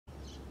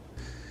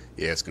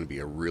Yeah, it's going to be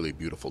a really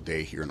beautiful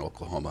day here in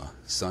Oklahoma.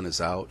 Sun is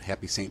out.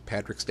 Happy St.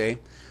 Patrick's Day.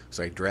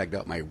 So I dragged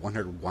out my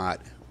 100-watt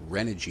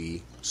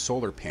Renogy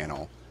solar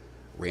panel,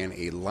 ran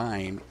a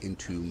line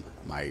into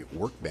my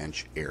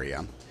workbench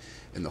area,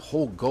 and the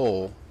whole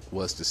goal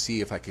was to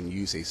see if I can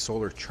use a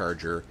solar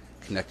charger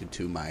connected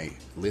to my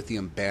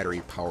lithium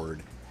battery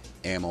powered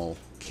ammo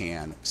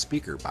can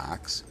speaker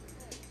box,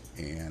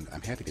 and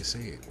I'm happy to say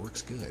it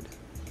works good.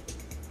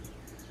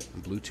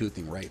 I'm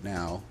Bluetoothing right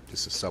now,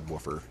 just a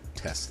subwoofer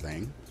test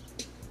thing.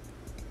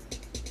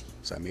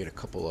 So I made a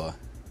couple of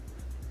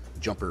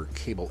jumper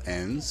cable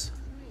ends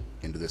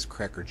into this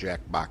Cracker Jack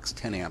box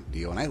 10 amp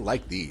deal, and I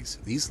like these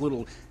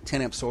little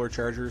 10 amp solar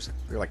chargers.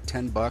 They're like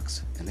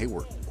 $10 and they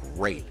work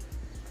great,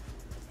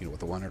 you know,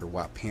 with a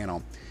 100-watt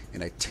panel.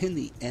 And I tin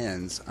the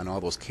ends on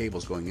all those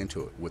cables going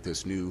into it with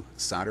this new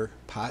solder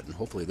pot, and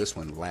hopefully this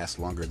one lasts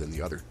longer than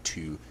the other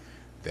two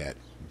that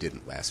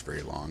didn't last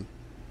very long.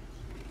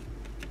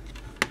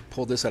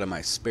 Pulled this out of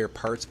my spare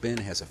parts bin.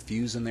 It has a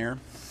fuse in there,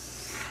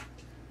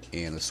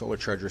 and the solar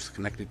charger is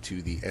connected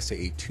to the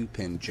SAA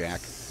 2-pin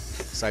jack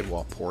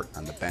sidewall port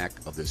on the back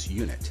of this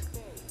unit,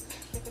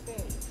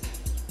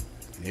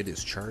 and it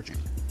is charging.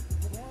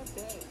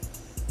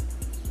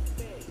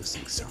 This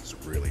thing sounds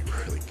really,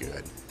 really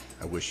good.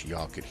 I wish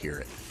y'all could hear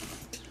it,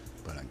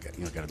 but I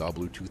got it all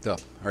Bluetoothed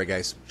up. All right,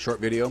 guys, short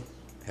video.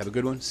 Have a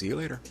good one. See you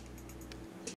later.